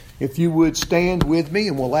If you would stand with me,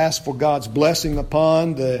 and we'll ask for God's blessing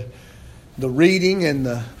upon the reading and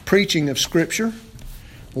the preaching of Scripture.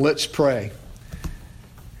 Let's pray.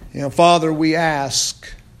 Father, we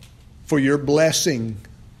ask for your blessing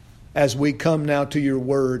as we come now to your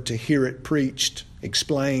word to hear it preached,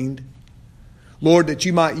 explained. Lord, that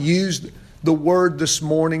you might use the word this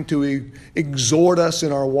morning to exhort us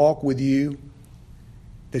in our walk with you.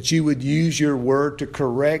 That you would use your word to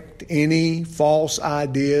correct any false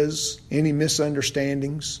ideas, any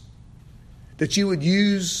misunderstandings. That you would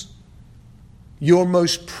use your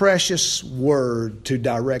most precious word to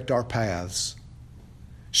direct our paths.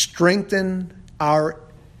 Strengthen our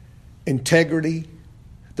integrity,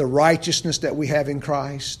 the righteousness that we have in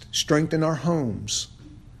Christ. Strengthen our homes.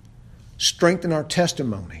 Strengthen our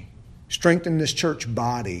testimony. Strengthen this church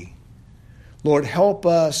body. Lord, help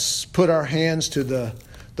us put our hands to the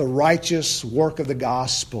righteous work of the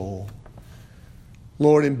gospel,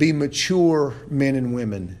 Lord, and be mature men and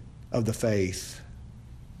women of the faith.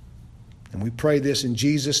 And we pray this in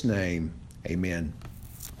Jesus' name. Amen.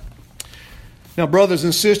 Now, brothers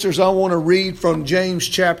and sisters, I want to read from James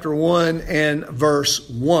chapter 1 and verse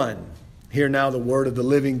 1. Hear now the word of the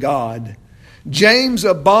living God. James,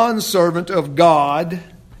 a bondservant of God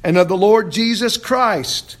and of the Lord Jesus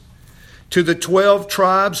Christ, to the 12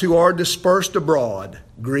 tribes who are dispersed abroad,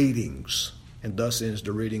 greetings. And thus ends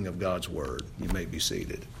the reading of God's word. You may be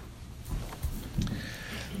seated.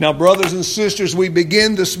 Now, brothers and sisters, we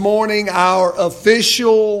begin this morning our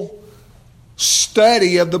official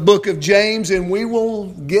study of the book of James, and we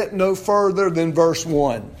will get no further than verse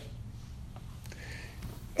 1.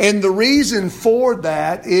 And the reason for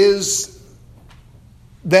that is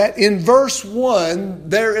that in verse 1,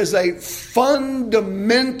 there is a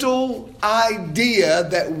fundamental idea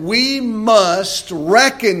that we must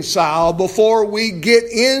reconcile before we get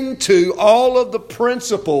into all of the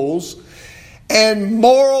principles and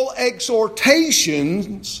moral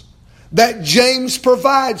exhortations that James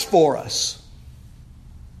provides for us.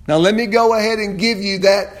 Now, let me go ahead and give you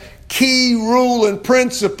that key rule and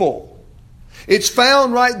principle. It's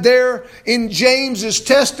found right there in James's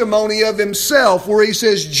testimony of himself, where he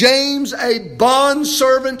says, James, a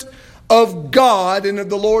bondservant of God and of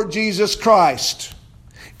the Lord Jesus Christ.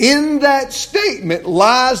 In that statement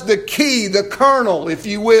lies the key, the kernel, if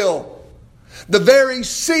you will, the very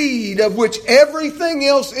seed of which everything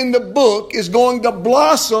else in the book is going to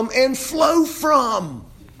blossom and flow from.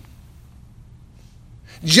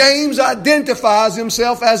 James identifies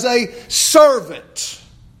himself as a servant,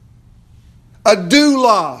 a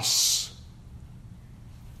doulos.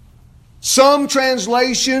 Some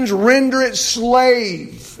translations render it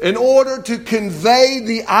slave in order to convey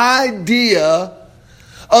the idea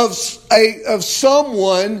of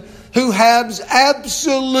someone who has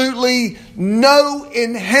absolutely no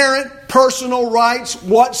inherent personal rights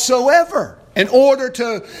whatsoever, in order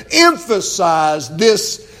to emphasize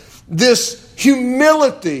this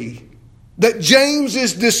humility that James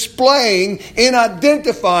is displaying in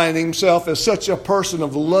identifying himself as such a person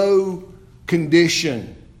of low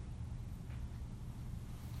condition.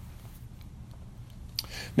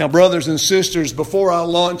 Now, brothers and sisters, before I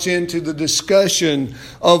launch into the discussion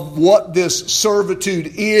of what this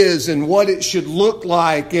servitude is and what it should look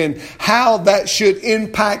like and how that should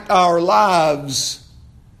impact our lives,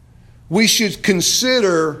 we should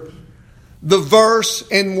consider the verse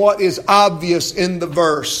and what is obvious in the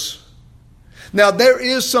verse. Now, there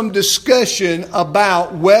is some discussion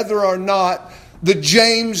about whether or not the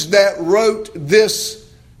James that wrote this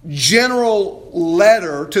general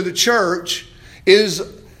letter to the church is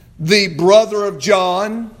the brother of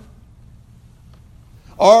John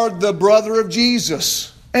or the brother of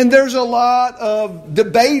Jesus. And there's a lot of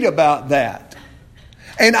debate about that.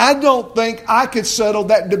 And I don't think I could settle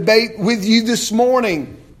that debate with you this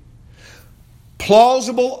morning.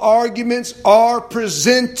 Plausible arguments are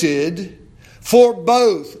presented for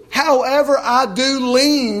both. However, I do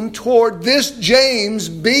lean toward this James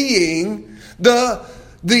being the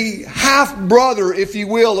half-brother, if you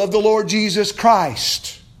will, of the Lord Jesus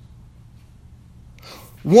Christ.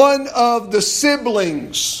 One of the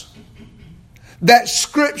siblings that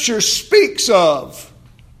Scripture speaks of.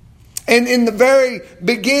 And in the very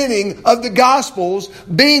beginning of the Gospels,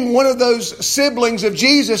 being one of those siblings of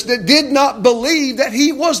Jesus that did not believe that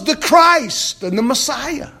He was the Christ and the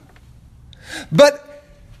Messiah. But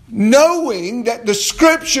knowing that the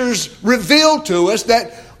Scriptures reveal to us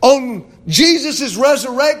that on Jesus'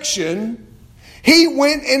 resurrection, He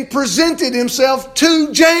went and presented Himself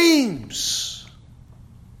to James.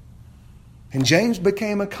 And James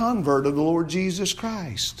became a convert of the Lord Jesus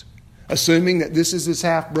Christ, assuming that this is his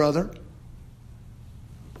half-brother.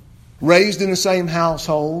 raised in the same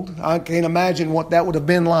household. I can't imagine what that would have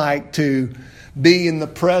been like to be in the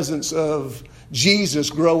presence of Jesus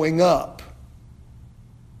growing up.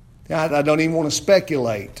 I don't even want to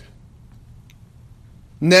speculate.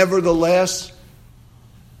 Nevertheless,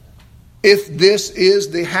 if this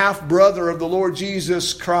is the half-brother of the Lord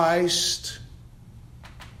Jesus Christ,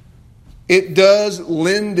 it does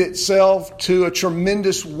lend itself to a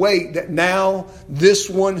tremendous weight that now this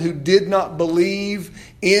one who did not believe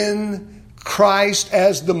in Christ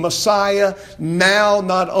as the Messiah now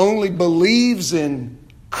not only believes in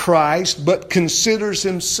Christ, but considers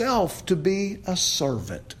himself to be a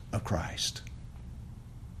servant of Christ.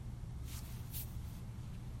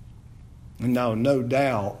 Now, no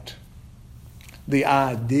doubt, the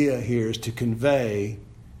idea here is to convey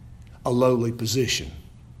a lowly position.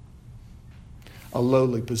 A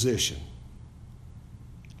lowly position.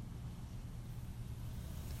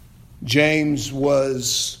 James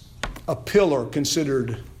was a pillar,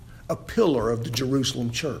 considered a pillar of the Jerusalem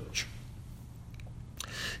church.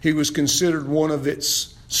 He was considered one of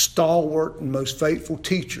its stalwart and most faithful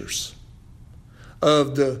teachers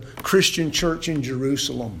of the Christian church in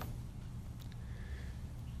Jerusalem.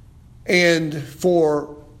 And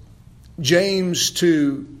for James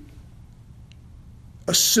to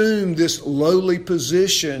assume this lowly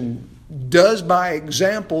position does, by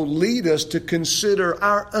example, lead us to consider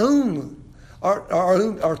our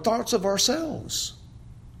thoughts of ourselves.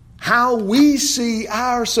 How we see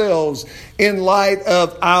ourselves in light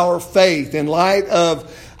of our faith, in light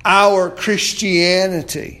of our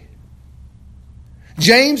Christianity.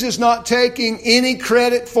 James is not taking any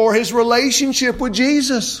credit for his relationship with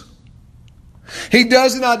Jesus. He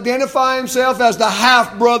doesn't identify himself as the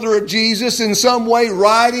half-brother of Jesus, in some way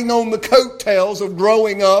riding on the coattails of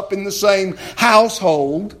growing up in the same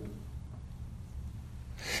household.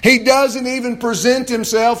 He doesn't even present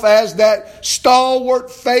himself as that stalwart,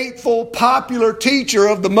 faithful, popular teacher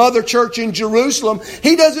of the mother church in Jerusalem.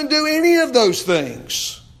 He doesn't do any of those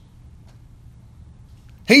things.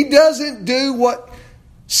 He doesn't do what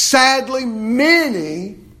sadly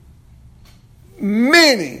many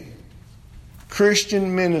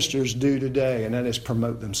Christian ministers do today, and that is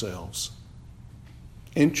promote themselves.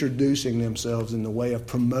 Introducing themselves in the way of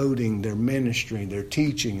promoting their ministry, their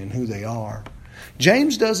teaching, and who they are.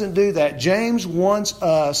 James doesn't do that. James wants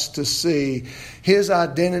us to see his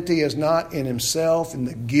identity is not in himself and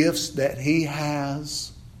the gifts that he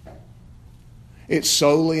has. It's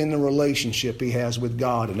solely in the relationship he has with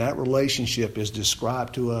God, and that relationship is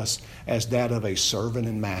described to us as that of a servant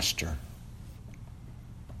and master.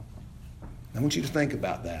 I want you to think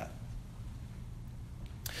about that.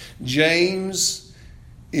 James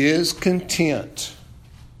is content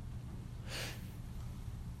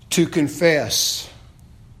to confess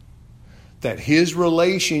that his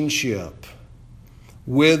relationship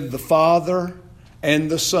with the Father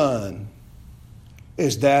and the Son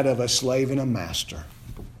is that of a slave and a master.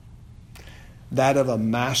 That of a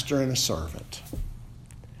master and a servant.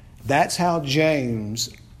 That's how James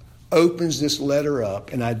opens this letter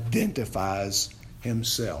up and identifies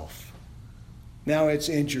himself. Now it's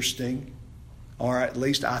interesting, or at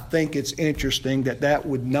least I think it's interesting, that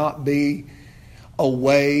would not be a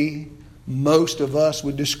way most of us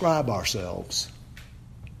would describe ourselves.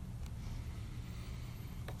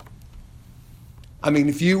 I mean,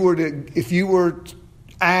 if you were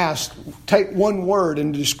asked, take one word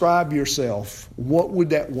and describe yourself, what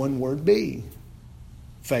would that one word be?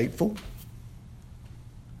 Faithful?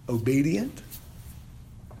 Obedient,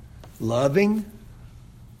 loving,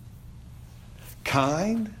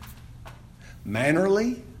 kind,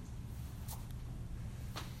 mannerly.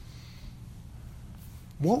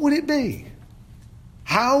 What would it be?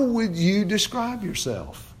 How would you describe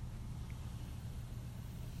yourself?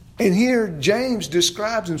 And here James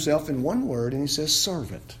describes himself in one word, and he says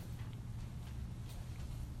servant.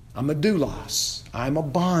 I'm a doulos. I'm a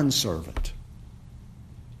bondservant.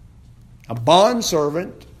 A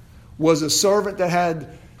bondservant was a servant that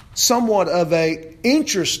had somewhat of an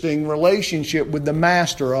interesting relationship with the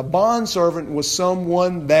master. A bondservant was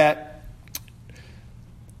someone that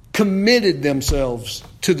committed themselves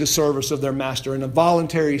to the service of their master in a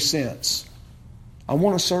voluntary sense. I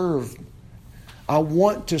want to serve. I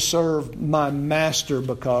want to serve my master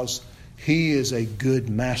because he is a good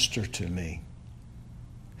master to me.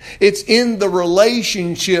 It's in the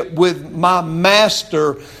relationship with my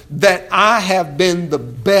master that I have been the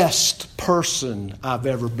best person I've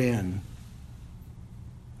ever been.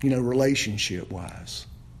 Relationship-wise.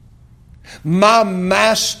 My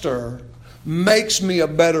master makes me a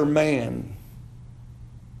better man.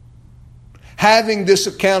 having this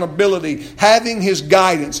accountability, having His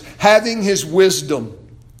guidance, having His wisdom,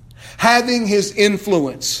 having His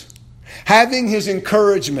influence, having His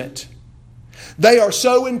encouragement. They are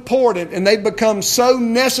so important and they become so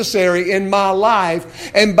necessary in my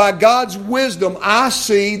life. And by God's wisdom, I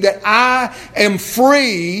see that I am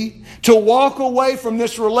free to walk away from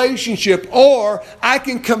this relationship, or I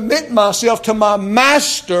can commit myself to my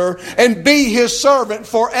master and be his servant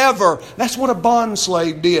forever. That's what a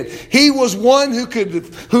bondslave did. He was one who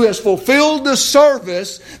has fulfilled the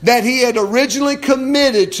service that he had originally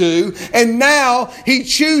committed to, and now he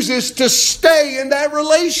chooses to stay in that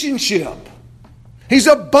relationship. He's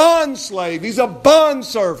a bondslave. He's a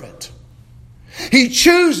bondservant. He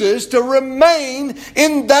chooses to remain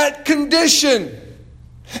in that condition.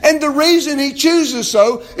 And the reason he chooses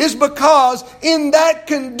so is because in that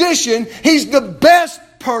condition, he's the best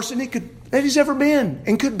person that he's ever been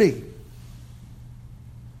and could be.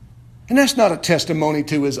 And that's not a testimony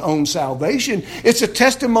to his own salvation. It's a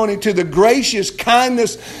testimony to the gracious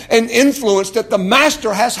kindness and influence that the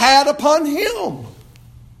Master has had upon him.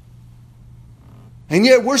 And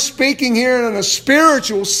yet we're speaking here in a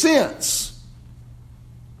spiritual sense.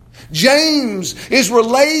 James is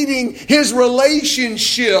relating his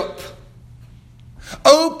relationship,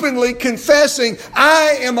 openly confessing,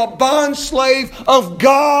 I am a bondslave of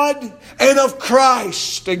God and of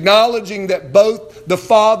Christ, acknowledging that both the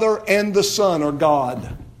Father and the Son are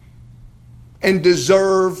God and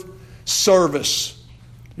deserve service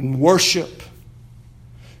and worship.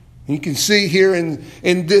 You can see here in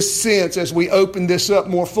this sense, as we open this up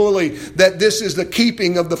more fully, that this is the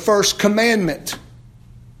keeping of the first commandment.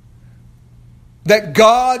 That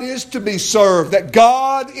God is to be served, that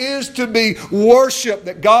God is to be worshiped,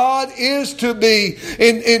 that God is to be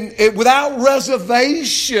without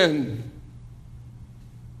reservation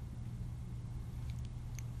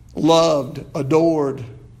loved, adored,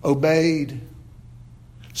 obeyed,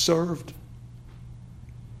 served.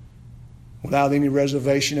 Without any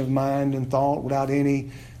reservation of mind and thought, without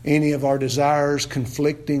any of our desires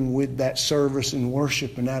conflicting with that service and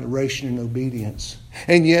worship and adoration and obedience.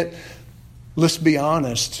 And yet, let's be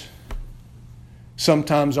honest,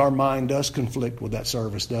 sometimes our mind does conflict with that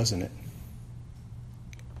service, doesn't it?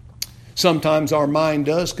 Sometimes our mind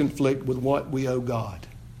does conflict with what we owe God,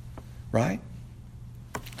 right?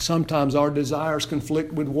 Sometimes our desires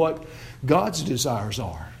conflict with what God's desires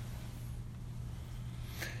are.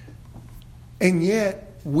 And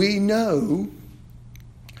yet, we know,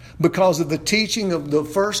 because of the teaching of the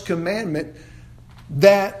first commandment,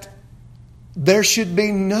 that there should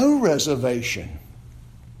be no reservation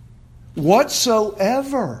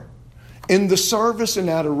whatsoever in the service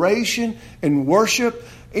and adoration and worship,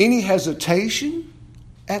 any hesitation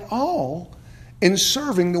at all in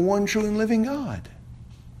serving the one true and living God.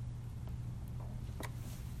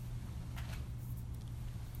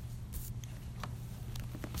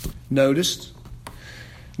 Notice,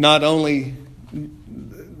 not only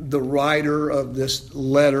the writer of this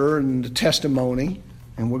letter and the testimony,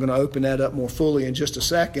 and we're going to open that up more fully in just a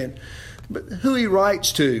second, but who he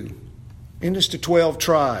writes to, and it's to 12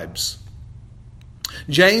 tribes.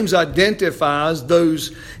 James identifies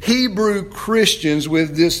those Hebrew Christians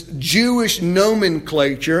with this Jewish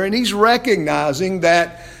nomenclature, and he's recognizing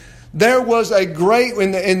that there was a great,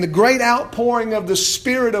 in the great outpouring of the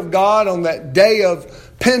Spirit of God on that day of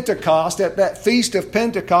Pentecost, at that feast of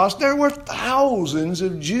Pentecost, there were thousands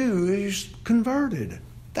of Jews converted.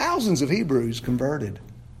 Thousands of Hebrews converted.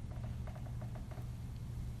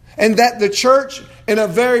 And that the church in a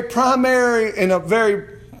very primary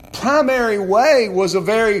way was a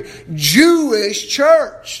very Jewish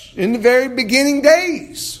church in the very beginning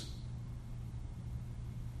days.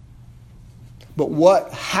 But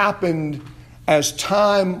what happened as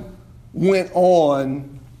time went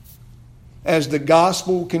on, as the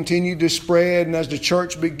gospel continued to spread and as the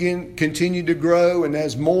church continued to grow and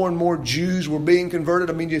as more and more Jews were being converted.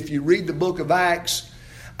 I mean, if you read the book of Acts,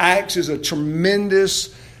 Acts is a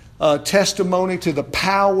tremendous testimony to the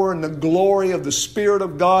power and the glory of the Spirit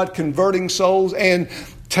of God converting souls, and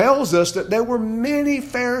tells us that there were many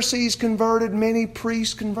Pharisees converted, many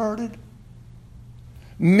priests converted,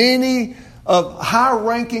 many of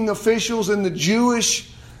high-ranking officials in the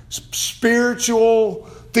Jewish spiritual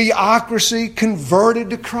theocracy converted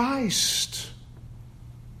to Christ.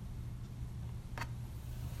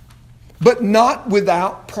 But not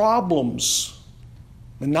without problems,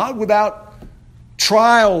 and not without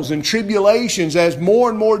trials and tribulations, as more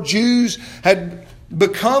and more Jews had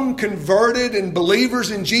become converted and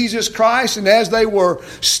believers in Jesus Christ, and as they were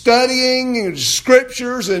studying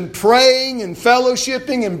Scriptures and praying and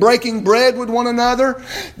fellowshipping and breaking bread with one another,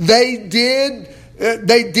 they did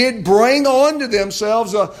bring onto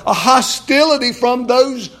themselves a hostility from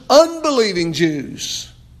those unbelieving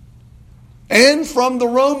Jews and from the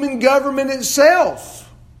Roman government itself.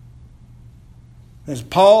 As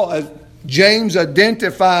James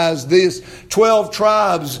identifies these 12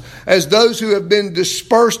 tribes as those who have been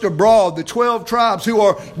dispersed abroad. The 12 tribes who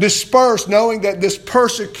are dispersed, knowing that this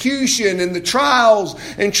persecution and the trials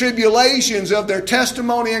and tribulations of their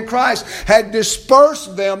testimony in Christ had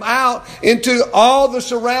dispersed them out into all the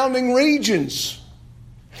surrounding regions.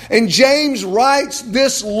 And James writes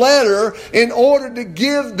this letter in order to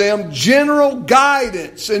give them general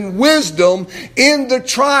guidance and wisdom in the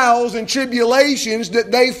trials and tribulations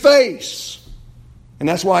that they face. And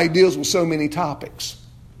that's why he deals with so many topics.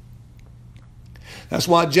 That's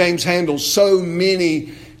why James handles so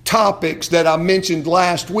many topics that I mentioned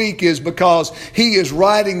last week, is because he is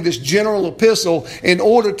writing this general epistle in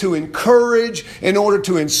order to encourage, in order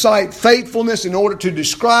to incite faithfulness, in order to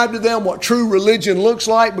describe to them what true religion looks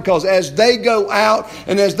like. Because as they go out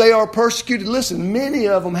and as they are persecuted, listen, many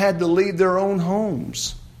of them had to leave their own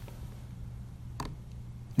homes.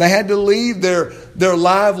 They had to leave their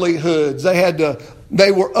livelihoods.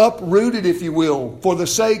 They were uprooted, if you will, for the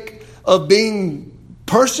sake of being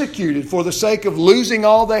persecuted, for the sake of losing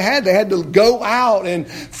all they had. They had to go out and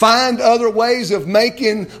find other ways of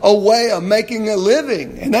making a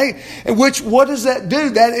living. What does that do?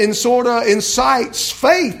 That sort of incites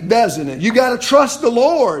faith, doesn't it? You got to trust the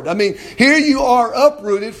Lord. I mean, here you are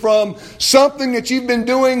uprooted from something that you've been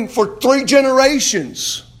doing for 3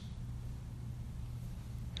 generations.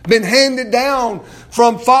 Been handed down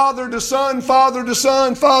from father to son, father to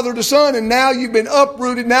son, father to son, and now you've been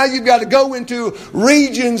uprooted. Now you've got to go into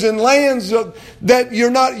regions and lands that you're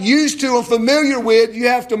not used to and familiar with. You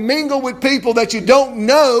have to mingle with people that you don't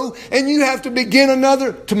know, and you have to begin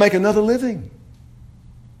to make another living.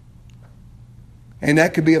 And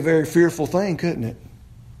that could be a very fearful thing, couldn't it?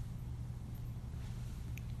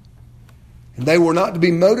 They were not to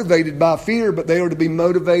be motivated by fear, but they were to be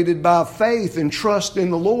motivated by faith and trust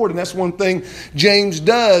in the Lord. And that's one thing James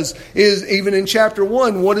does, is even in chapter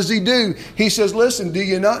 1, what does he do? He says, listen, do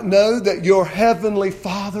you not know that your heavenly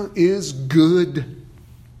Father is good?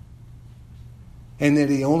 And that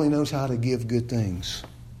He only knows how to give good things.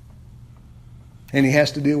 And He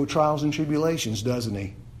has to deal with trials and tribulations, doesn't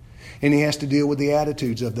He? And He has to deal with the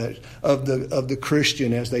attitudes of the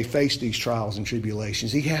Christian as they face these trials and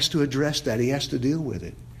tribulations. He has to address that. He has to deal with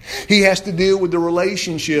it. He has to deal with the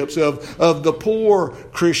relationships of the poor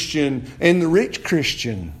Christian and the rich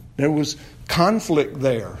Christian. There was conflict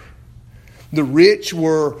there. The rich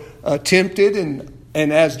were tempted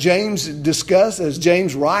and as James discussed, as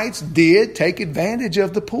James writes, did take advantage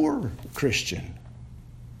of the poor Christian.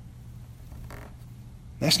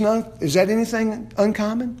 Is that anything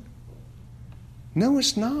uncommon? No,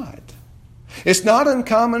 it's not. It's not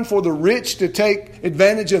uncommon for the rich to take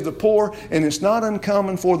advantage of the poor, and it's not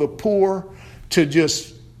uncommon for the poor to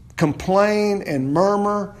just complain and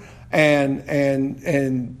murmur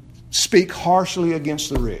and speak harshly against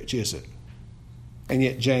the rich, is it? And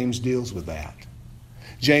yet James deals with that.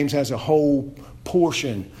 James has a whole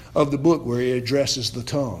portion of the book where he addresses the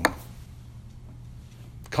tongue,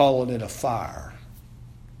 calling it a fire,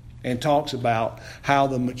 and talks about how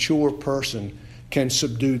the mature person can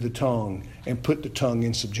subdue the tongue and put the tongue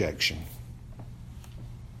in subjection.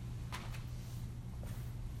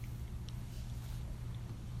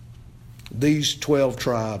 These 12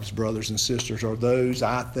 tribes, brothers and sisters, are those,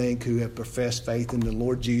 I think, who have professed faith in the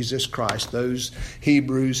Lord Jesus Christ. Those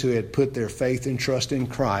Hebrews who had put their faith and trust in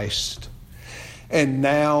Christ. And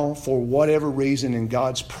now, for whatever reason, in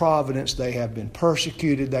God's providence, they have been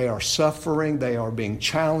persecuted. They are suffering. They are being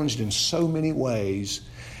challenged in so many ways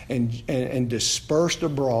and dispersed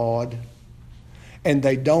abroad. And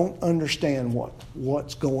they don't understand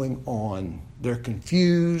what's going on. They're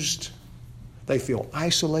confused. They feel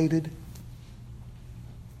isolated.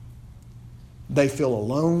 They feel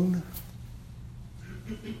alone.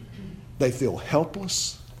 They feel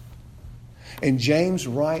helpless. And James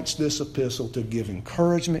writes this epistle to give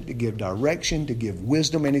encouragement, to give direction, to give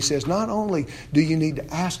wisdom. And he says, not only do you need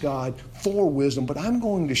to ask God for wisdom, but I'm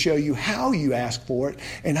going to show you how you ask for it,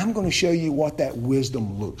 and I'm going to show you what that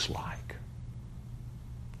wisdom looks like.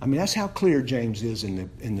 I mean, that's how clear James is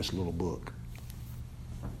in this little book.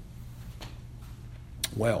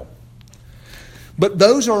 Well, but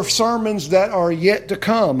those are sermons that are yet to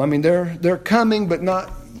come. I mean, they're coming, but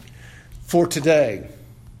not for today.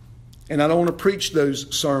 And I don't want to preach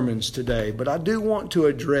those sermons today, but I do want to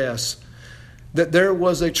address that there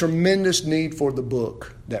was a tremendous need for the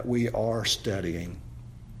book that we are studying.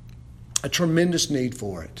 A tremendous need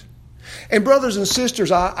for it. And brothers and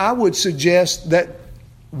sisters, I would suggest that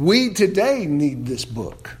we today need this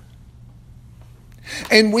book.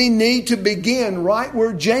 And we need to begin right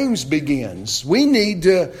where James begins. We need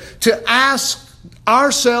to ask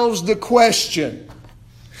ourselves the question,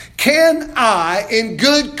 can I, in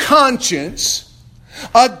good conscience,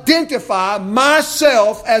 identify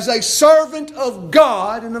myself as a servant of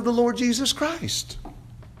God and of the Lord Jesus Christ?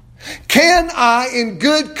 Can I, in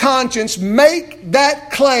good conscience, make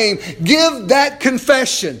that claim, give that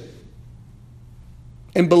confession,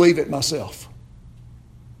 and believe it myself?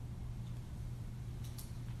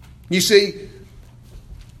 You see,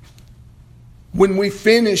 when we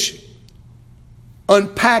finish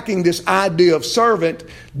unpacking this idea of servant,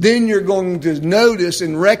 then you're going to notice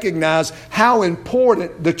and recognize how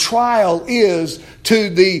important the trial is to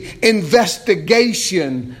the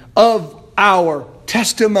investigation of our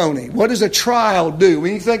testimony. What does a trial do?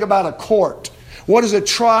 When you think about a court, what is a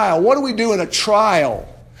trial? What do we do in a trial?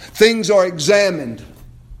 Things are examined.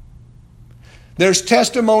 There's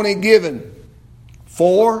testimony given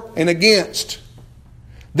for and against.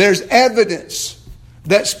 There's evidence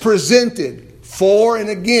that's presented for and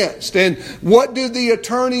against. And what do the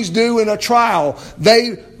attorneys do in a trial?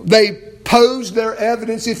 They pose their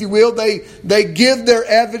evidence, if you will. They give their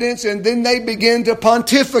evidence, and then they begin to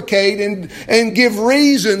pontificate and give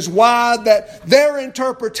reasons why that their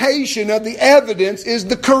interpretation of the evidence is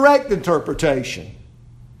the correct interpretation.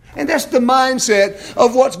 And that's the mindset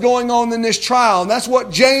of what's going on in this trial. And that's what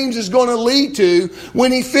James is going to lead to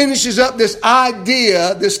when he finishes up this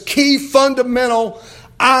idea, this key fundamental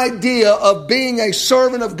idea of being a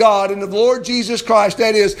servant of God and of the Lord Jesus Christ.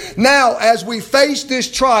 That is, now as we face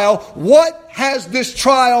this trial, what has this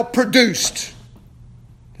trial produced?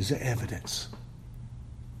 Is there evidence?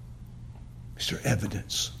 Is there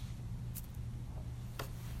evidence?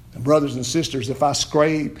 And brothers and sisters, if I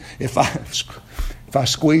squeeze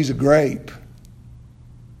a grape,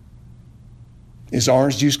 is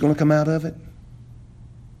orange juice going to come out of it?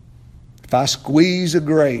 If I squeeze a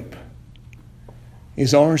grape,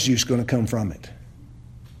 is orange juice going to come from it?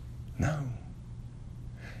 No.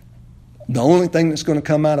 The only thing that's going to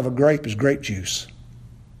come out of a grape is grape juice,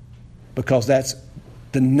 because that's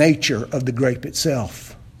the nature of the grape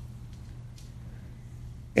itself.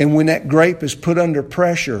 And when that grape is put under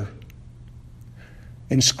pressure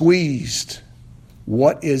and squeezed,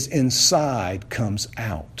 what is inside comes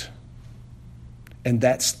out. And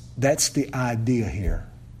that's the idea here.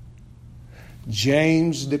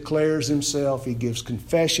 James declares himself, he gives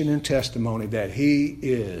confession and testimony that he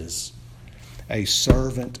is a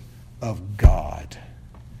servant of God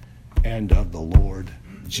and of the Lord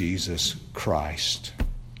Jesus Christ.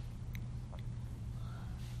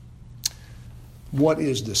 What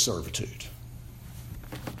is this servitude?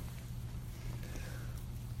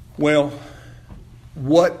 Well,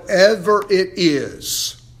 whatever it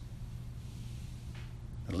is,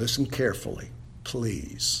 and listen carefully,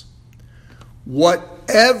 please.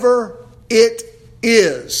 Whatever it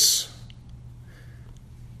is,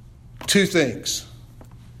 two things.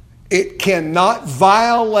 It cannot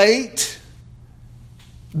violate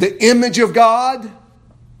the image of God,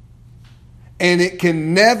 and it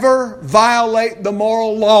can never violate the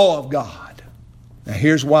moral law of God. Now,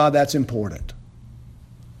 here's why that's important.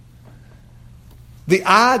 The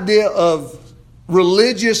idea of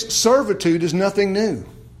religious servitude is nothing new.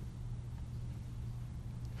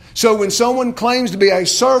 So when someone claims to be a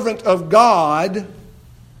servant of God,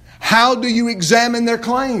 how do you examine their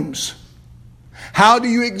claims? How do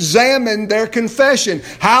you examine their confession?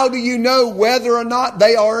 How do you know whether or not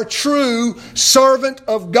they are a true servant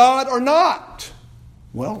of God or not?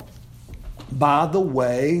 Well, by the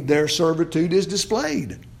way their servitude is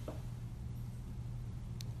displayed.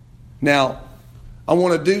 Now, I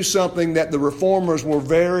want to do something that the Reformers were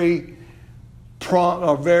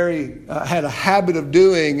had a habit of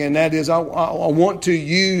doing, and that is I want to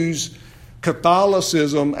use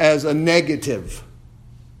Catholicism as a negative.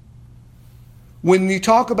 When you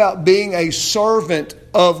talk about being a servant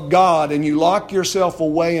of God and you lock yourself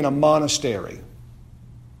away in a monastery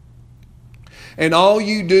and all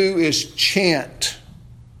you do is chant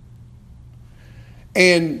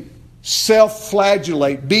and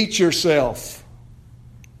self-flagellate, beat yourself,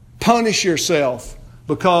 punish yourself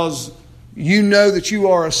because you know that you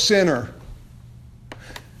are a sinner.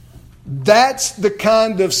 That's the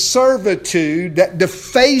kind of servitude that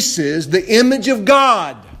defaces the image of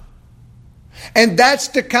God. And that's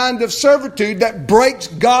the kind of servitude that breaks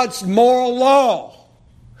God's moral law.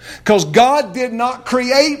 Because God did not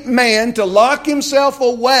create man to lock himself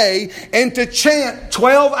away and to chant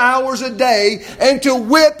 12 hours a day and to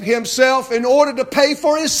whip himself in order to pay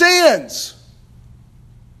for his sins.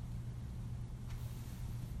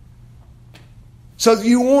 So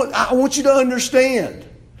I want you to understand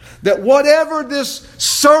that whatever this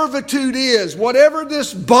servitude is, whatever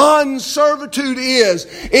this bond servitude is,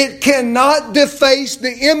 it cannot deface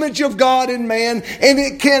the image of God in man, and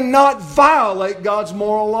it cannot violate God's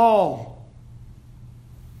moral law.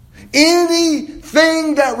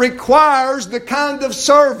 Anything that requires the kind of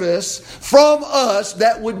service from us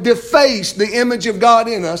that would deface the image of God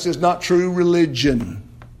in us is not true religion.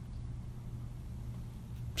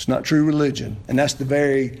 It's not true religion. And that's the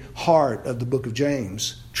very heart of the book of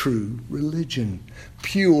James. True religion.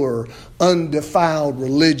 Pure, undefiled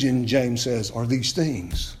religion, James says, are these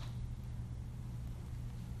things.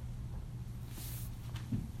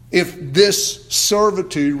 If this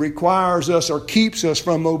servitude requires us or keeps us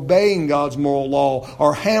from obeying God's moral law,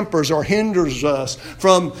 or hampers or hinders us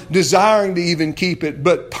from desiring to even keep it,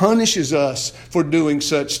 but punishes us for doing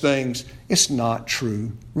such things, it's not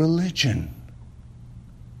true religion.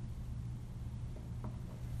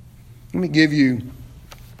 Let me give you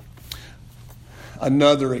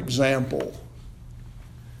another example.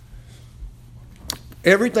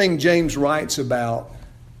 Everything James writes about,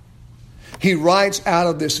 he writes out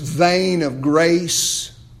of this vein of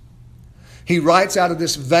grace. He writes out of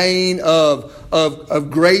this vein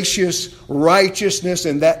of gracious righteousness,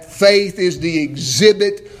 and that faith is the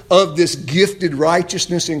exhibit of this gifted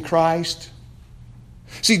righteousness in Christ.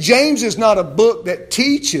 See, James is not a book that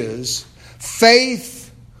teaches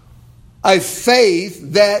a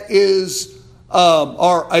faith that is,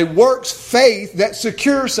 or a works faith that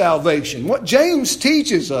secures salvation. What James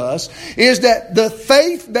teaches us is that the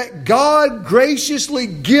faith that God graciously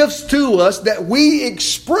gives to us, that we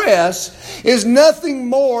express, is nothing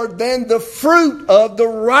more than the fruit of the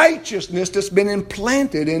righteousness that's been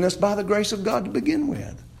implanted in us by the grace of God to begin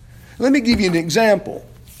with. Let me give you an example.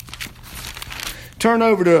 Turn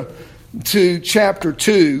over to chapter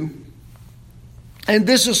 2. And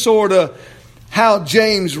this is sort of how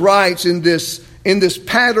James writes in this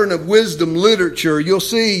pattern of wisdom literature. You'll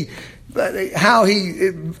see how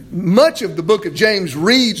much of the book of James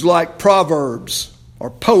reads like Proverbs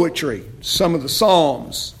or poetry, some of the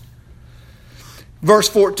Psalms. Verse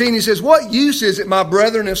 14, he says, "What use is it, my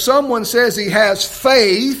brethren, if someone says he has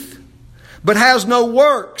faith but has no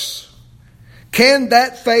works? Can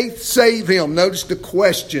that faith save him?" Notice the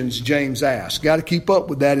questions James asks. Got to keep up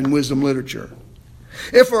with that in wisdom literature.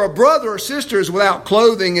 "If a brother or sister is without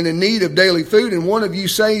clothing and in need of daily food, and one of you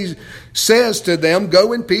says to them,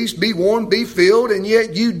 'Go in peace, be warmed, be filled,' and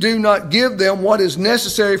yet you do not give them what is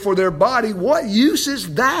necessary for their body, what use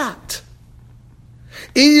is that?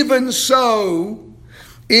 Even so,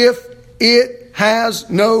 faith, if it has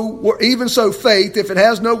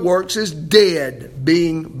no works, is dead,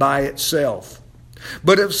 being by itself.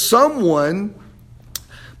 But someone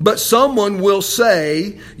will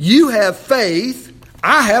say, 'You have faith,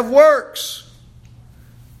 I have works.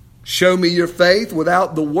 Show me your faith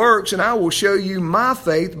without the works, and I will show you my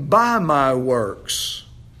faith by my works.'"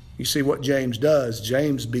 You see what James does.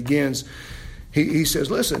 James begins, he says,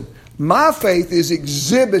 listen, my faith is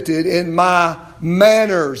exhibited in my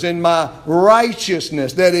manners, in my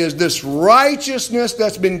righteousness. That is, this righteousness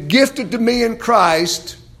that's been gifted to me in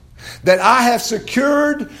Christ, that I have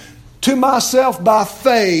secured to myself by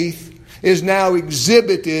faith, is now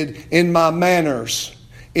exhibited in my manners,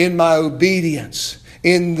 in my obedience,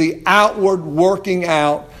 in the outward working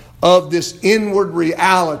out of this inward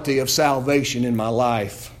reality of salvation in my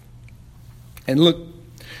life. And look,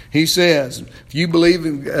 he says, if you believe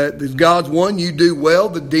in God's one, you do well.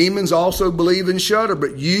 The demons also believe and shudder.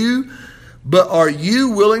 But are you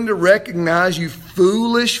willing to recognize, you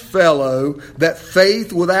foolish fellow, that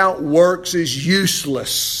faith without works is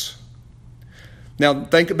useless? Now,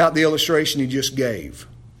 think about the illustration he just gave.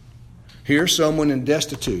 Here's someone in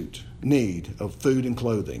destitute need of food and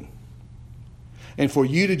clothing. And for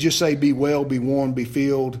you to just say, "Be well, be warm, be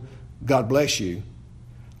filled, God bless you,"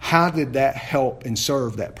 how did that help and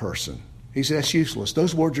serve that person? He said, that's useless.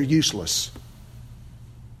 Those words are useless.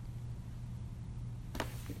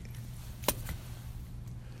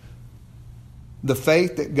 The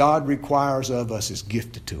faith that God requires of us is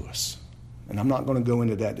gifted to us. And I'm not going to go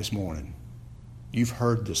into that this morning. You've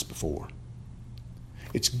heard this before.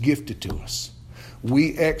 It's gifted to us.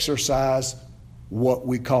 We exercise what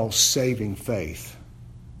we call saving faith.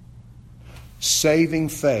 Saving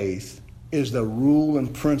faith is the rule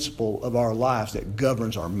and principle of our lives that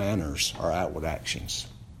governs our manners, our outward actions.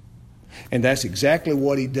 And that's exactly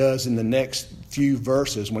what he does in the next few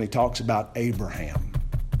verses when he talks about Abraham.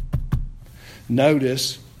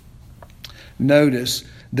 Notice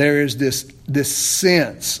there is this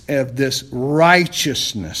sense of this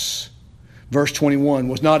righteousness. Verse 21,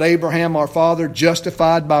 was not Abraham our father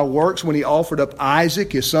justified by works when he offered up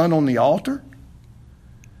Isaac, his son, on the altar?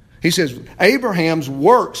 He says Abraham's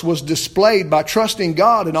works was displayed by trusting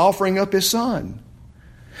God and offering up his son.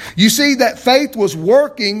 You see that faith was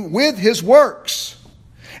working with his works.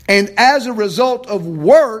 And as a result of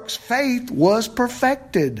works, faith was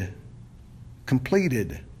perfected,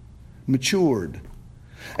 completed, matured.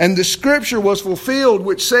 And the scripture was fulfilled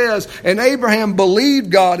which says, and Abraham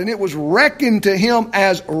believed God and it was reckoned to him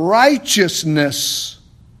as righteousness.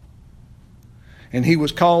 And he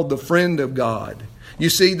was called the friend of God. You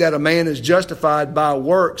see that a man is justified by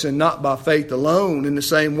works and not by faith alone. In the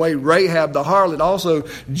same way, Rahab the harlot also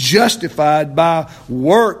justified by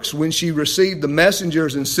works when she received the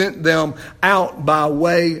messengers and sent them out by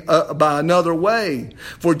another way.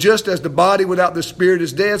 For just as the body without the spirit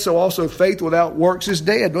is dead, so also faith without works is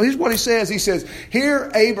dead. But here's what he says. He says, here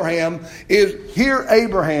Abraham,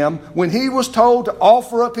 when he was told to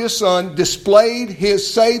offer up his son, displayed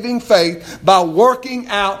his saving faith by working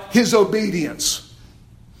out his obedience.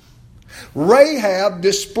 Rahab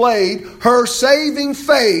displayed her saving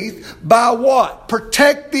faith by what?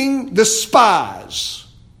 Protecting the spies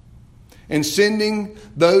and sending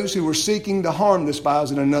those who were seeking to harm the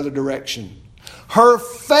spies in another direction. Her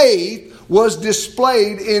faith was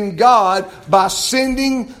displayed in God by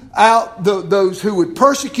sending out those who would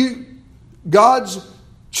persecute God's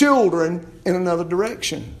children in another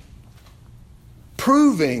direction.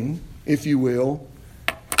 Proving, if you will,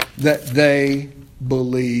 that they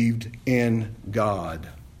believed in God.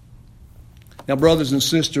 Now, brothers and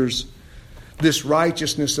sisters, this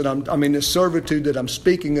righteousness this servitude that I'm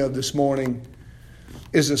speaking of this morning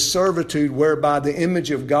is a servitude whereby the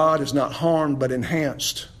image of God is not harmed but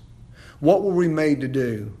enhanced. What were we made to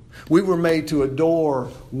do? We were made to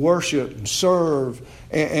adore, worship, and serve,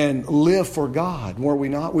 and live for God, were we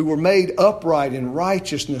not? We were made upright in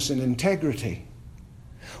righteousness and integrity.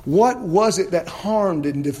 What was it that harmed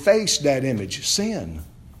and defaced that image? Sin.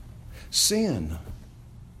 Sin.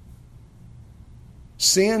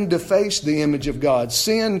 Sin defaced the image of God.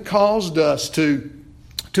 Sin caused us to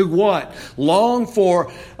what? Long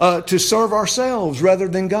for, to serve ourselves rather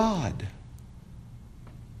than God.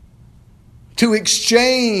 To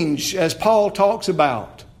exchange, as Paul talks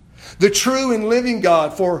about, the true and living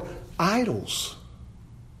God for idols.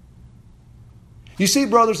 You see,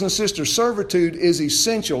 brothers and sisters, servitude is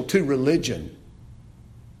essential to religion.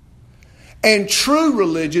 And true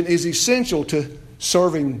religion is essential to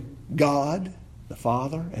serving God, the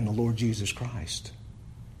Father, and the Lord Jesus Christ.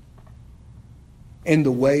 In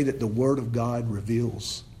the way that the Word of God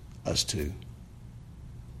reveals us to.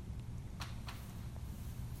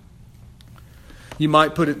 You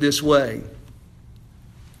might put it this way.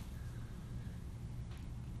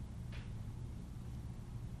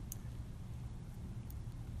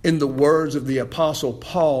 In the words of the Apostle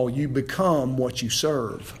Paul, you become what you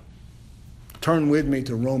serve. Turn with me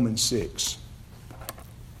to Romans 6.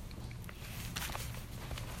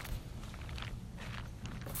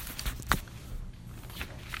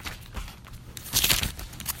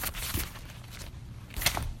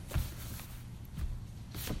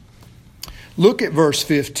 Look at verse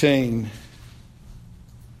 15.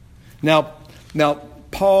 Now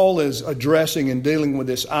Paul is addressing and dealing with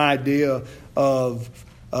this idea of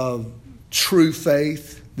true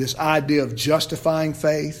faith, this idea of justifying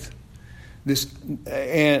faith,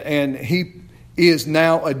 and he is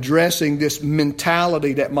now addressing this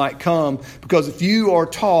mentality that might come, because if you are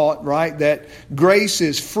taught, right, that grace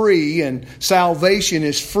is free and salvation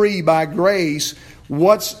is free by grace,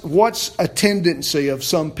 what's a tendency of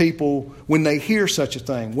some people when they hear such a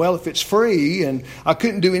thing? Well, if it's free and I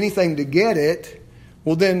couldn't do anything to get it,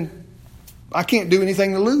 well then I can't do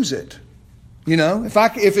anything to lose it. You know, if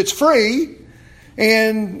it's free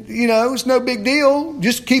and, it's no big deal,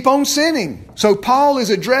 just keep on sinning. So Paul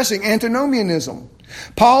is addressing antinomianism.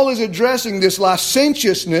 Paul is addressing this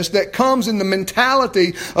licentiousness that comes in the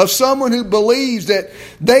mentality of someone who believes that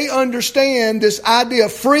they understand this idea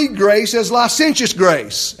of free grace as licentious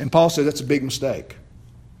grace. And Paul said that's a big mistake.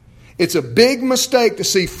 It's a big mistake to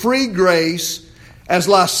see free grace as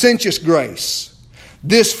licentious grace.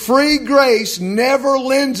 This free grace never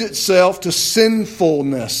lends itself to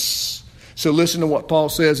sinfulness. So listen to what Paul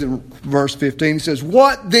says in verse 15. He says,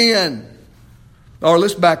 what then? Or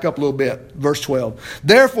let's back up a little bit. Verse 12.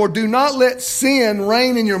 Therefore, do not let sin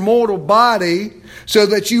reign in your mortal body so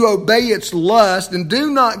that you obey its lust, and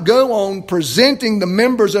do not go on presenting the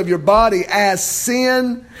members of your body as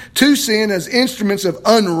sin as instruments of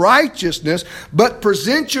unrighteousness, but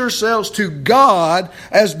present yourselves to God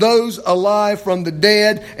as those alive from the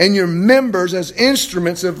dead, and your members as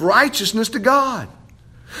instruments of righteousness to God.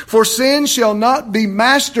 For sin shall not be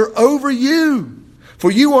master over you.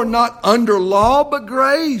 For you are not under law, but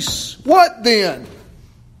grace. What then?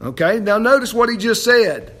 Okay, now notice what he just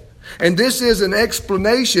said. And this is an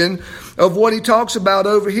explanation of what he talks about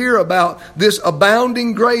over here about this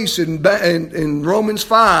abounding grace in Romans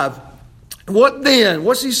 5. What then?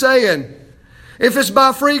 What's he saying? If it's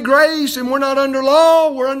by free grace and we're not under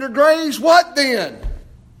law, we're under grace, what then?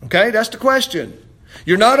 Okay, that's the question.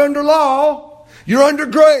 You're not under law, you're under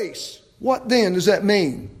grace. What then does that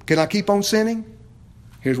mean? Can I keep on sinning?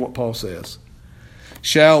 Here's what Paul says.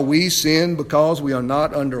 Shall we sin because we are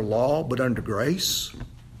not under law but under grace?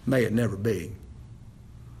 May it never be.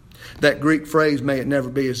 That Greek phrase, may it never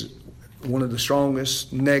be, is one of the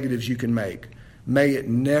strongest negatives you can make. May it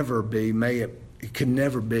never be. It can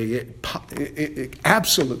never be. It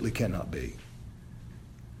absolutely cannot be.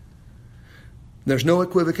 There's no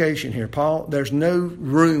equivocation here, Paul. There's no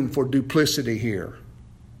room for duplicity here.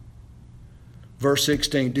 Verse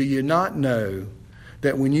 16, do you not know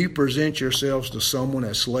that when you present yourselves to someone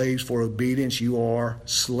as slaves for obedience, you are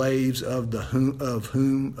slaves of the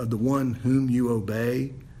one whom you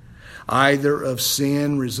obey, either of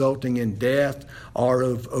sin resulting in death or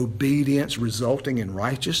of obedience resulting in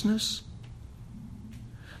righteousness?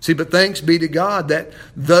 See, but thanks be to God that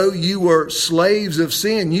though you were slaves of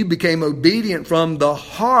sin, you became obedient from the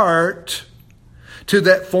heart to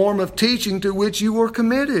that form of teaching to which you were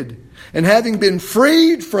committed. And having been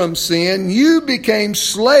freed from sin, you became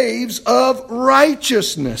slaves of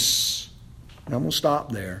righteousness. Now, I'm going to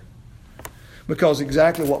stop there. Because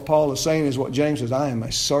exactly what Paul is saying is what James says. I am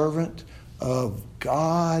a servant of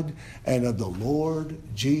God and of the Lord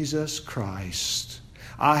Jesus Christ.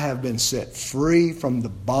 I have been set free from the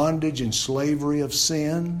bondage and slavery of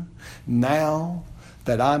sin, now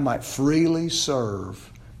that I might freely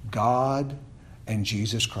serve God and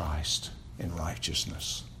Jesus Christ in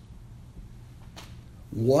righteousness.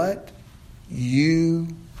 What you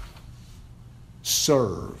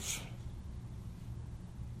serve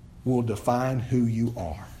will define who you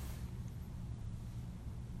are.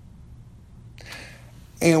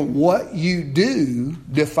 And what you do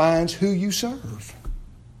defines who you serve.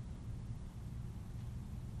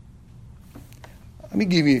 Let me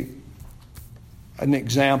give you an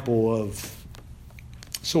example of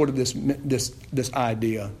sort of this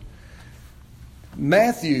idea.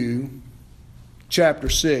 Matthew chapter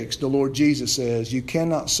 6, the Lord Jesus says, you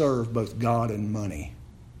cannot serve both God and money.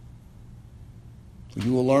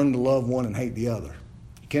 You will learn to love one and hate the other.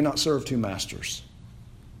 You cannot serve two masters.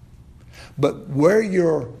 But where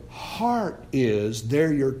your heart is,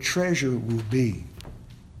 there your treasure will be.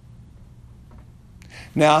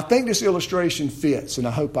 Now, I think this illustration fits, and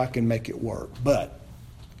I hope I can make it work.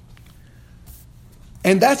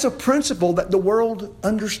 And that's a principle that the world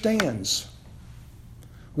understands.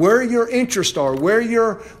 Where your interests are, where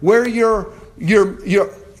your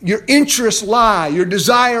interests lie, your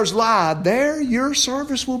desires lie, there your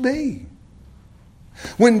service will be.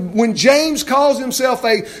 When James calls himself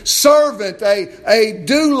a servant, a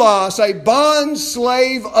doulos, a bond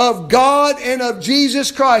slave of God and of Jesus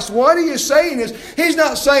Christ, what he is saying is, he's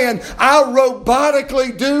not saying, I'll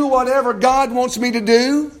robotically do whatever God wants me to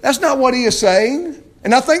do. That's not what he is saying.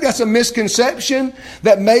 And I think that's a misconception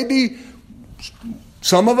that maybe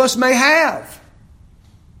some of us may have.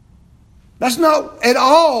 That's not at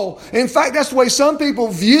all. In fact, that's the way some people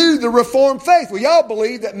view the Reformed faith. Well, y'all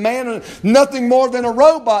believe that man is nothing more than a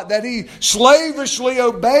robot, that he slavishly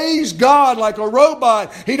obeys God like a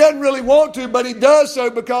robot. He doesn't really want to, but he does so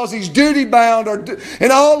because he's duty bound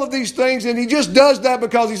and all of these things. And he just does that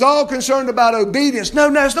because he's all concerned about obedience.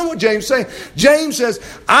 No, that's not what James is saying. James says,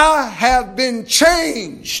 I have been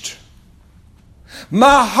changed.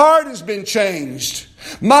 My heart has been changed.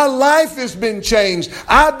 My life has been changed.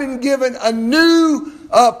 I've been given a new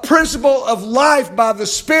principle of life by the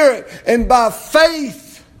Spirit and by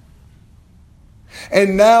faith.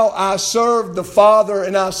 And now I serve the Father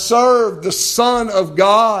and I serve the Son of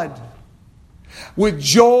God. With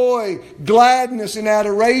joy, gladness, and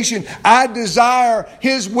adoration, I desire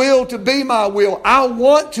His will to be my will. I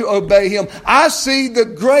want to obey Him. I see the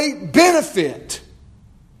great benefit.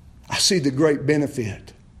 I see the great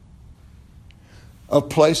benefit of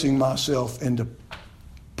placing myself into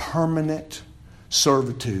permanent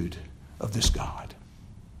servitude of this God.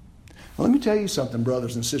 Now, let me tell you something,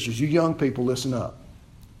 brothers and sisters. You young people, listen up.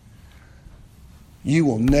 You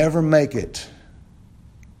will never make it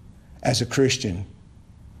as a Christian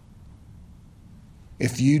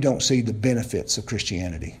if you don't see the benefits of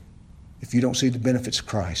Christianity, if you don't see the benefits of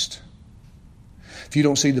Christ, if you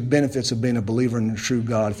don't see the benefits of being a believer in the true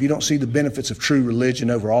God, if you don't see the benefits of true religion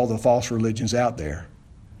over all the false religions out there,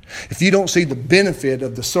 if you don't see the benefit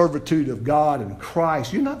of the servitude of God and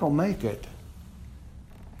Christ, you're not going to make it.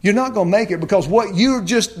 You're not going to make it, because what you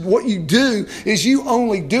do is you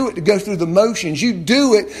only do it to go through the motions. You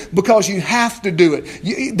do it because you have to do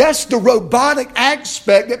it. That's the robotic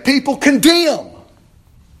aspect that people condemn.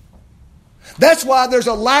 That's why there's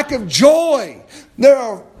a lack of joy.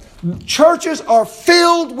 Churches are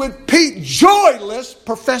filled with joyless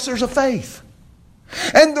professors of faith.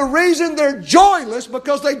 And the reason they're joyless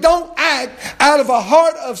because they don't act out of a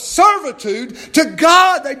heart of servitude to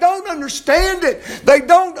God. They don't understand it. They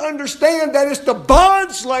don't understand that it's the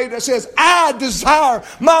bondslave that says, I desire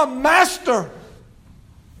my master.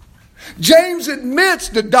 James admits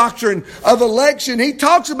the doctrine of election. He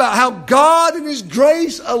talks about how God in His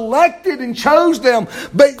grace elected and chose them.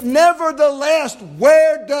 But nevertheless,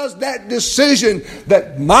 where does that decision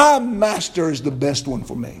that my master is the best one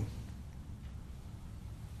for me?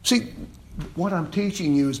 See, what I'm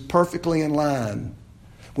teaching you is perfectly in line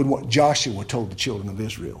with what Joshua told the children of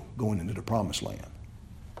Israel going into the promised land.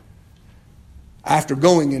 After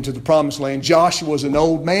going into the promised land, Joshua was an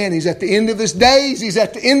old man. He's at the end of his days. He's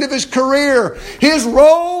at the end of his career. His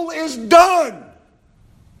role is done.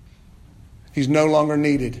 He's no longer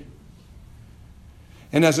needed.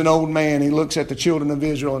 And as an old man, he looks at the children of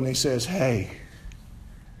Israel and he says, hey,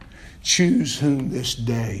 choose whom this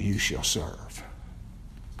day you shall serve.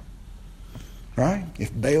 Right?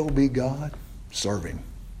 If Baal be God, serve him.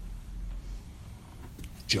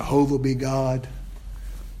 If Jehovah be God,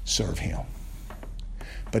 serve him.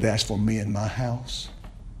 But as for me and my house,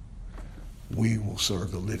 we will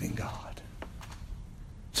serve the living God.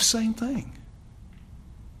 It's the same thing.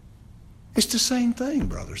 It's the same thing,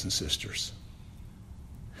 brothers and sisters.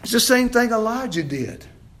 It's the same thing Elijah did.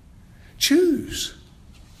 Choose.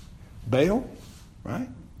 Baal, right?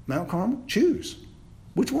 Mount Carmel, choose.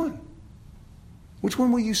 Which one? Which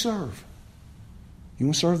one will you serve? You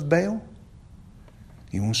want to serve Baal?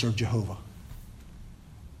 You want to serve Jehovah?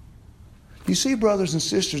 You see, brothers and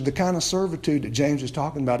sisters, the kind of servitude that James is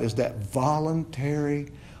talking about is that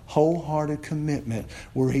voluntary, wholehearted commitment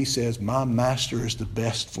where he says, my master is the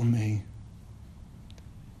best for me.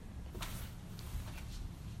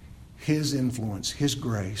 His influence, His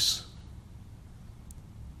grace,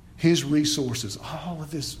 His resources, all of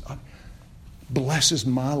this blesses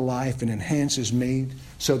my life and enhances me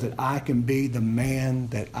so that I can be the man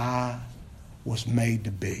that I was made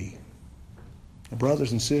to be.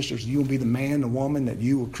 Brothers and sisters, you will be the man, the woman that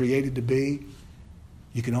you were created to be.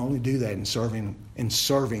 You can only do that in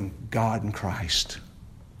serving God and Christ.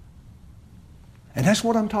 And that's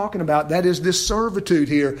what I'm talking about. That is this servitude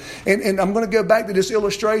here. And I'm going to go back to this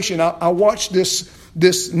illustration. I watched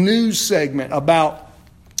this news segment about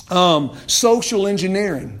social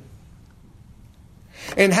engineering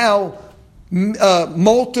and how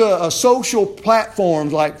social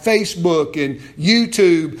platforms like Facebook and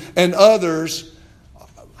YouTube and others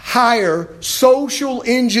hire social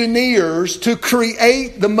engineers to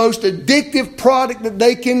create the most addictive product that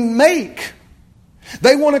they can make.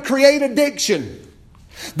 They want to create addiction.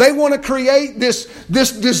 They want to create this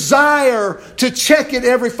desire to check it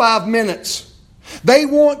every 5 minutes. They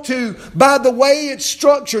want to, by the way it's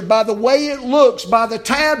structured, by the way it looks, by the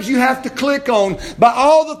tabs you have to click on, by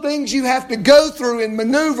all the things you have to go through and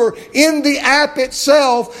maneuver in the app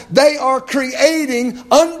itself, they are creating,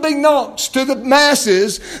 unbeknownst to the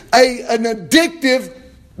masses, an addictive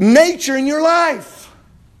nature in your life.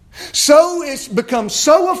 So it's become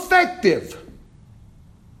so effective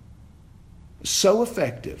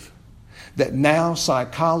that now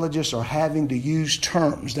psychologists are having to use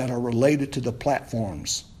terms that are related to the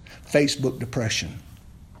platforms. Facebook depression.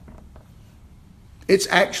 It's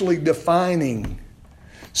actually defining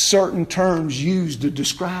certain terms used to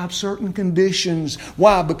describe certain conditions.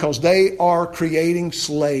 Why? Because they are creating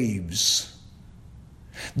slaves.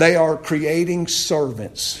 They are creating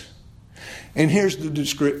servants. And here's the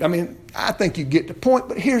description. I mean, I think you get the point,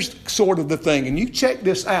 but here's sort of the thing. And you check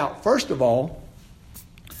this out. First of all,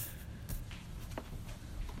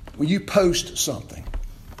 when you post something,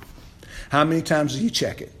 how many times do you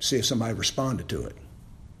check it? See if somebody responded to it.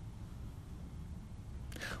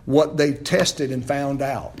 What they've tested and found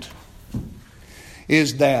out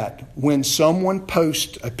is that when someone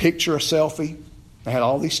posts a picture, a selfie, I had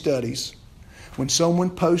all these studies. When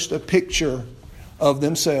someone posts a picture of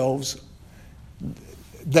themselves,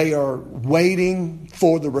 they are waiting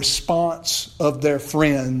for the response of their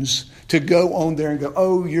friends to go on there and go,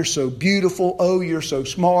 oh, you're so beautiful. Oh, you're so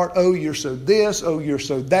smart. Oh, you're so this. Oh, you're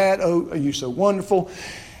so that. Oh, you're so wonderful.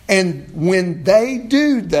 And when they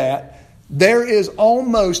do that, there is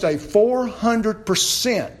almost a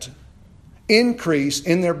 400% increase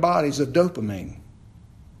in their bodies of dopamine.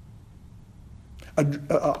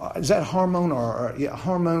 Is that a hormone or a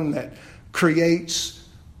hormone that creates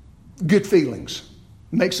good feelings?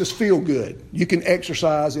 Makes us feel good. You can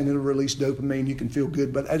exercise and it'll release dopamine. You can feel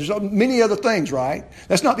good. But there's many other things, right?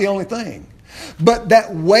 That's not the only thing. But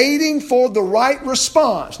that waiting for the right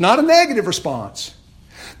response, not a negative response,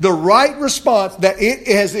 the right response that it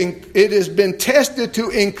has been tested to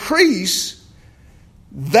increase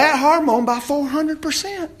that hormone by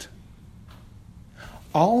 400%.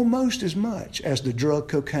 Almost as much as the drug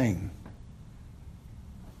cocaine.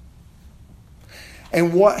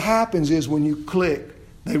 And what happens is when you click,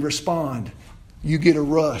 they respond. You get a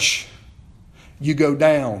rush. You go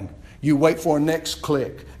down. You wait for a next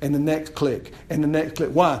click and the next click and the next click.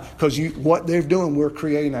 Why? Because what they're doing, we're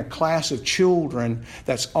creating a class of children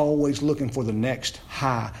that's always looking for the next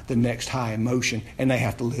high emotion, and they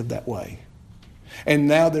have to live that way. And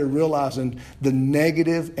now they're realizing the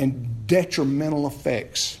negative and detrimental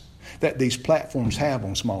effects that these platforms have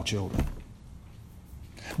on small children.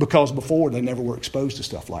 Because before, they never were exposed to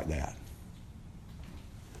stuff like that.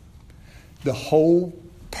 The whole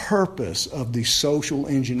purpose of these social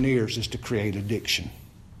engineers is to create addiction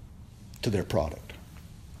to their product.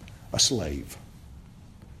 A slave.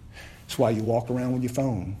 That's why you walk around with your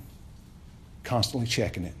phone, constantly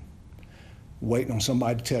checking it, waiting on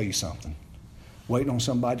somebody to tell you something, waiting on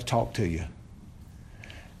somebody to talk to you.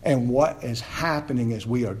 And what is happening is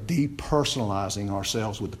we are depersonalizing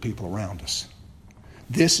ourselves with the people around us.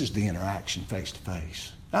 This is the interaction face to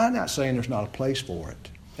face. I'm not saying there's not a place for it.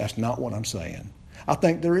 That's not what I'm saying. I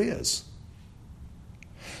think there is.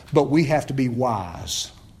 But we have to be wise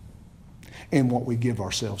in what we give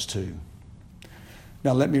ourselves to.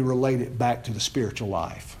 Now let me relate it back to the spiritual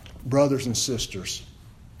life. Brothers and sisters,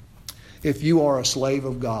 if you are a slave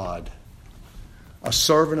of God, a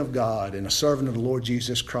servant of God, and a servant of the Lord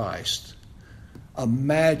Jesus Christ,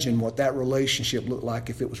 imagine what that relationship looked like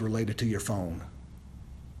if it was related to your phone.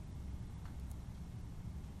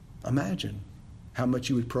 Imagine how much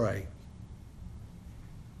you would pray.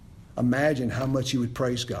 Imagine how much you would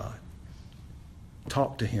praise God.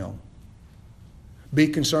 Talk to Him. Be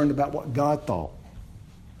concerned about what God thought.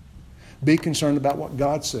 Be concerned about what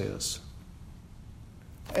God says.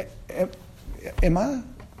 Am I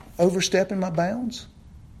overstepping my bounds?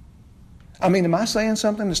 I mean, am I saying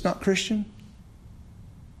something that's not Christian?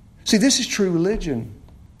 See, this is true religion.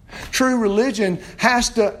 True religion has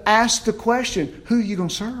to ask the question, who are you going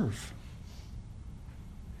to serve?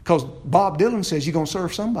 Because Bob Dylan says you're going to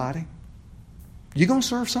serve somebody. You're going to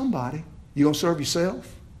serve somebody. You're going to serve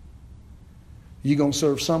yourself. You're going to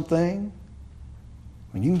serve something.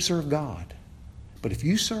 And you can serve God. But if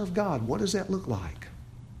you serve God, what does that look like?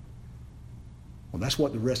 Well, that's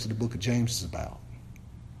what the rest of the book of James is about.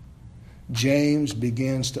 James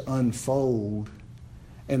begins to unfold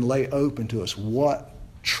and lay open to us what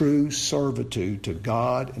true servitude to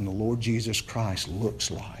God and the Lord Jesus Christ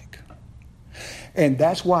looks like. And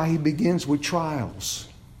that's why he begins with trials.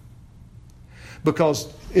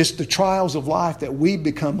 Because it's the trials of life that we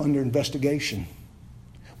become under investigation.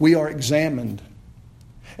 We are examined.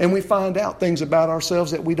 And we find out things about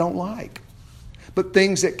ourselves that we don't like. But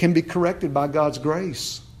things that can be corrected by God's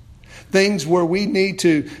grace. Things where we need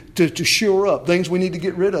to shore up. Things we need to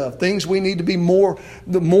get rid of. Things we need to be more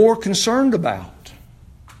concerned about.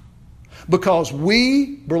 Because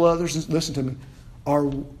we, brothers, listen to me,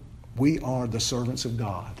 we are the servants of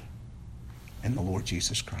God and the Lord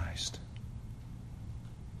Jesus Christ.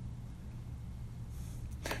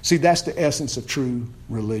 See, that's the essence of true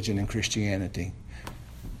religion and Christianity.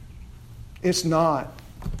 It's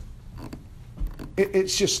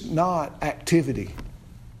just not activity.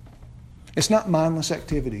 It's not mindless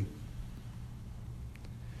activity.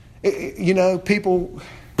 People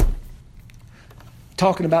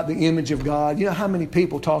talking about the image of God. You know how many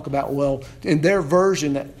people talk about, well, in their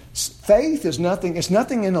version, that faith is nothing, it's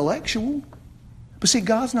nothing intellectual. But see,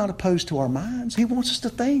 God's not opposed to our minds. He wants us to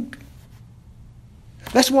think.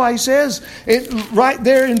 That's why he says it right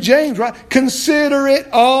there in James, right? Consider it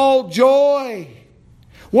all joy.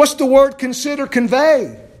 What's the word consider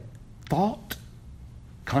convey? Thought,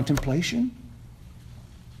 contemplation,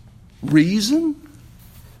 reason.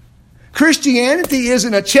 Christianity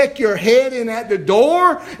isn't a check your head in at the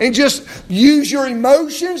door and just use your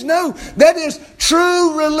emotions. No, that is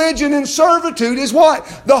true religion and servitude is what?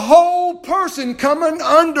 The whole person coming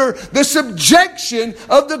under the subjection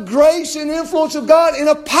of the grace and influence of God in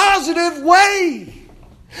a positive way.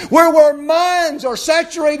 Where our minds are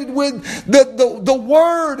saturated with the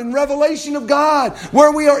Word and revelation of God.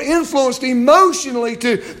 Where we are influenced emotionally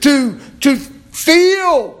to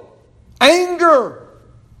feel anger,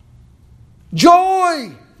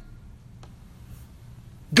 joy,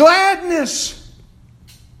 gladness.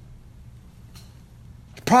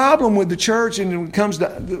 The problem with the church, and when it comes to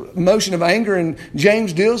the emotion of anger, and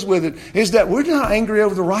James deals with it, is that we're not angry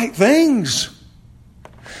over the right things.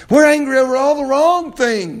 We're angry over all the wrong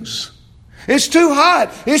things. It's too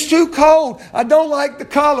hot. It's too cold. I don't like the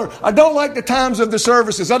color. I don't like the times of the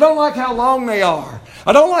services. I don't like how long they are.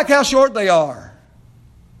 I don't like how short they are.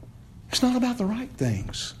 It's not about the right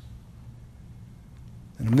things.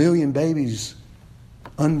 And 1 million babies,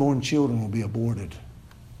 unborn children will be aborted.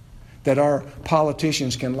 That our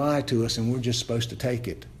politicians can lie to us and we're just supposed to take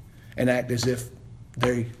it and act as if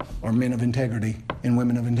they are men of integrity and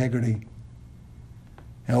women of integrity.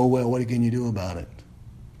 Oh, well, what can you do about it?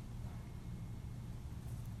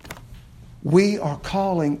 We are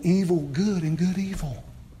calling evil good and good evil.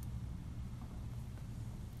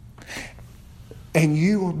 And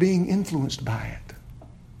you are being influenced by it.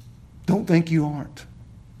 Don't think you aren't.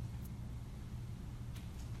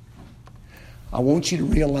 I want you to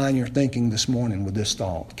realign your thinking this morning with this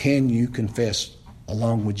thought. Can you confess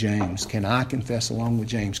along with James? Can I confess along with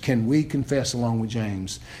James? Can we confess along with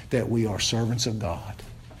James that we are servants of God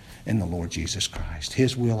in the Lord Jesus Christ?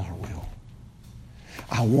 His will, our will.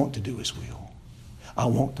 I want to do His will. I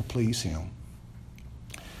want to please Him.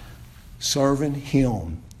 Serving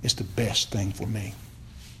Him is the best thing for me.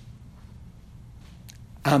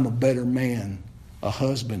 I'm a better man, a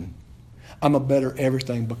husband. I'm a better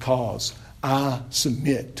everything because I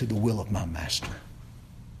submit to the will of my Master.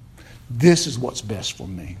 This is what's best for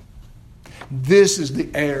me. This is the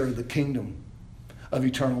heir of the kingdom of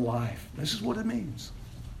eternal life. This is what it means.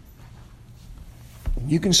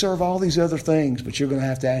 You can serve all these other things, but you're going to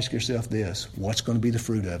have to ask yourself this: what's going to be the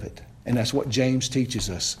fruit of it? And that's what James teaches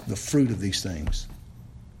us, the fruit of these things.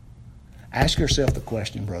 Ask yourself the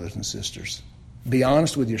question, brothers and sisters. Be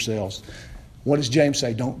honest with yourselves. What does James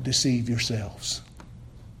say? Don't deceive yourselves.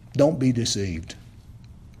 Don't be deceived.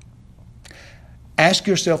 Ask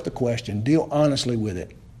yourself the question. Deal honestly with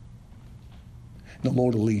it. The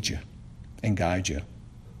Lord will lead you and guide you.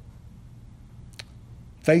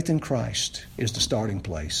 Faith in Christ is the starting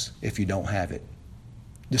place if you don't have it.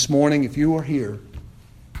 This morning, if you are here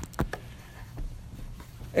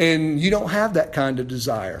and you don't have that kind of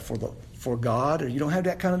desire for God, or you don't have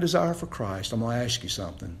that kind of desire for Christ, I'm going to ask you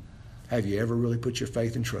something. Have you ever really put your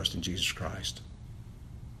faith and trust in Jesus Christ?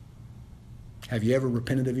 Have you ever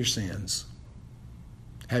repented of your sins?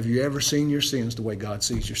 Have you ever seen your sins the way God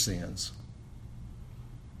sees your sins?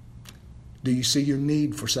 Do you see your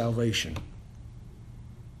need for salvation?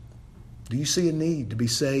 Do you see a need to be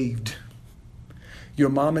saved? Your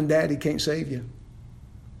mom and daddy can't save you.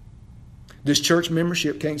 This church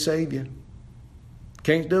membership can't save you.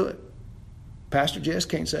 Can't do it. Pastor Jess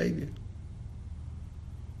can't save you.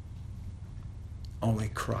 Only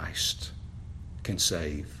Christ can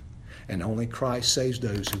save. And only Christ saves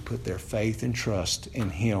those who put their faith and trust in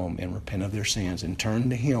Him and repent of their sins and turn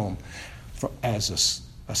to Him as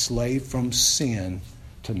a slave from sin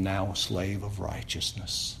to now a slave of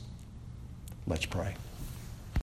righteousness. Let's pray.